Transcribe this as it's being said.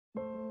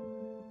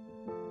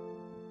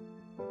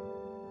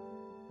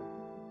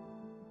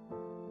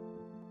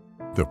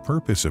The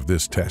purpose of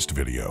this test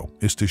video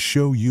is to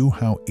show you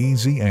how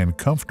easy and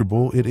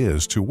comfortable it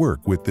is to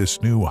work with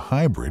this new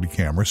hybrid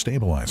camera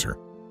stabilizer.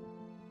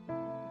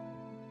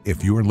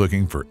 If you're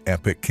looking for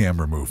epic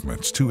camera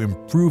movements to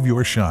improve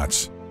your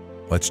shots,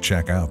 let's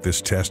check out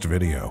this test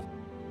video.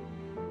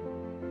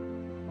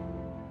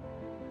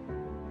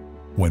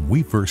 When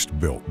we first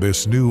built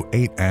this new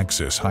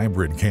 8-axis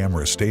hybrid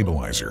camera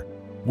stabilizer,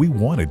 we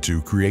wanted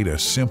to create a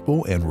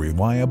simple and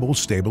reliable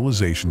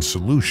stabilization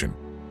solution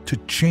to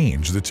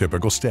change the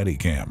typical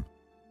Steadicam,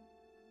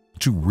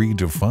 to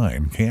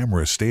redefine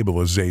camera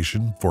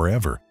stabilization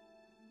forever.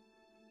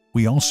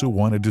 We also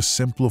wanted to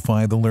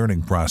simplify the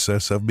learning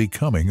process of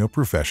becoming a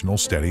professional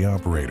steady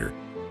operator,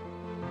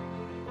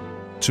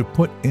 to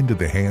put into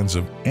the hands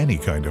of any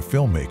kind of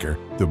filmmaker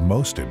the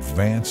most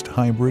advanced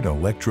hybrid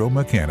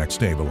electromechanic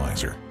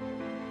stabilizer.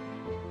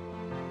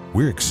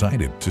 We're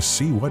excited to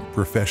see what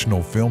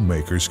professional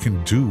filmmakers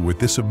can do with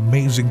this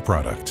amazing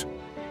product.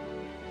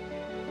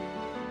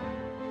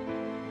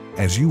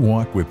 As you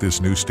walk with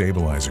this new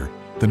stabilizer,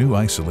 the new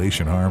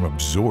isolation arm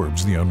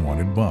absorbs the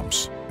unwanted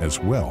bumps. As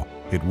well,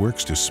 it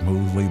works to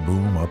smoothly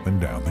boom up and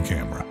down the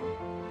camera.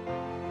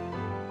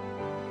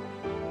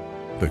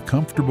 The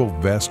comfortable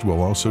vest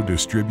will also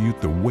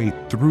distribute the weight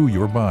through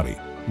your body,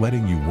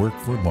 letting you work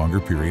for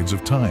longer periods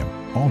of time,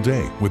 all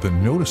day, with a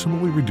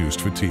noticeably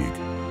reduced fatigue.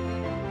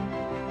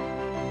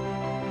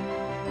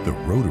 The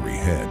rotary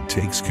head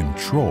takes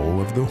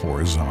control of the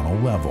horizontal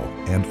level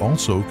and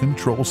also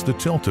controls the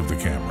tilt of the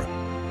camera,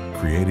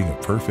 creating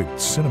a perfect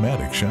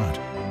cinematic shot.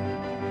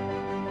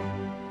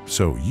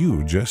 So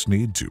you just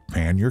need to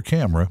pan your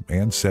camera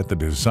and set the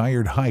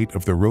desired height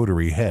of the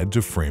rotary head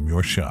to frame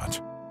your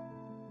shot.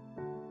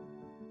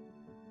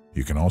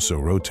 You can also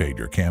rotate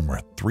your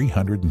camera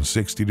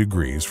 360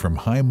 degrees from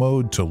high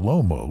mode to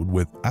low mode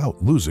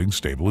without losing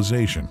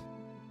stabilization.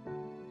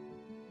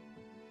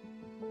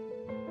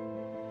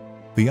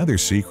 The other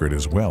secret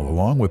as well,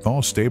 along with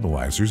all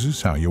stabilizers,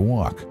 is how you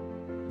walk.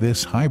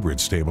 This hybrid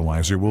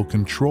stabilizer will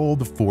control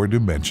the 4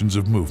 dimensions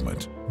of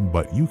movement,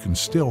 but you can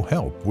still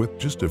help with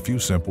just a few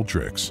simple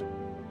tricks.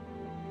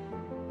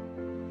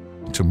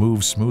 To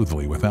move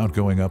smoothly without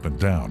going up and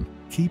down,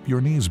 keep your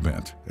knees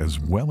bent as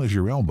well as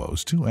your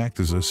elbows to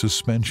act as a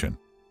suspension.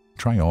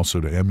 Try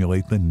also to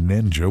emulate the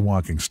ninja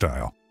walking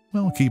style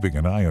while keeping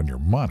an eye on your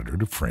monitor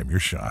to frame your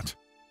shot.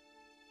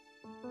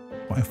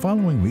 By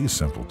following these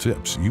simple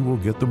tips, you will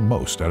get the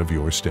most out of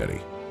your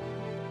Steady.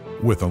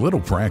 With a little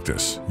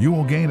practice, you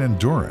will gain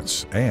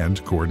endurance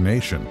and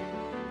coordination.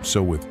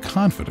 So with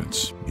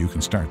confidence, you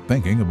can start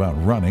thinking about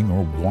running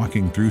or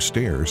walking through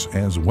stairs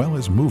as well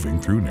as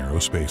moving through narrow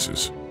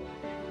spaces.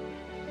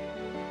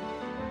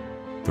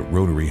 The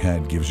rotary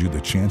head gives you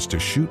the chance to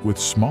shoot with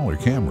smaller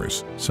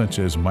cameras, such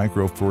as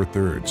Micro Four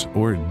Thirds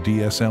or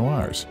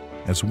DSLRs,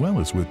 as well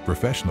as with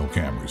professional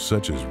cameras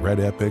such as Red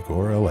Epic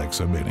or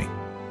Alexa Mini.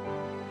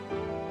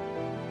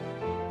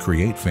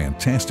 Create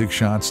fantastic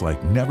shots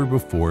like never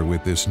before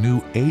with this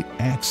new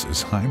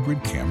 8-axis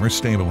hybrid camera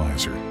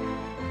stabilizer.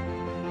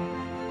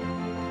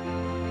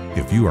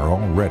 If you are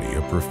already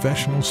a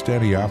professional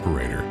steady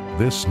operator,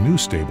 this new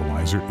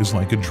stabilizer is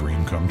like a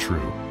dream come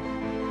true.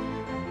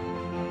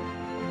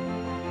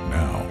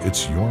 Now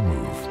it's your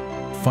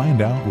move.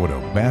 Find out what a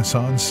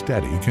Basson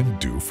Steady can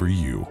do for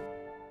you.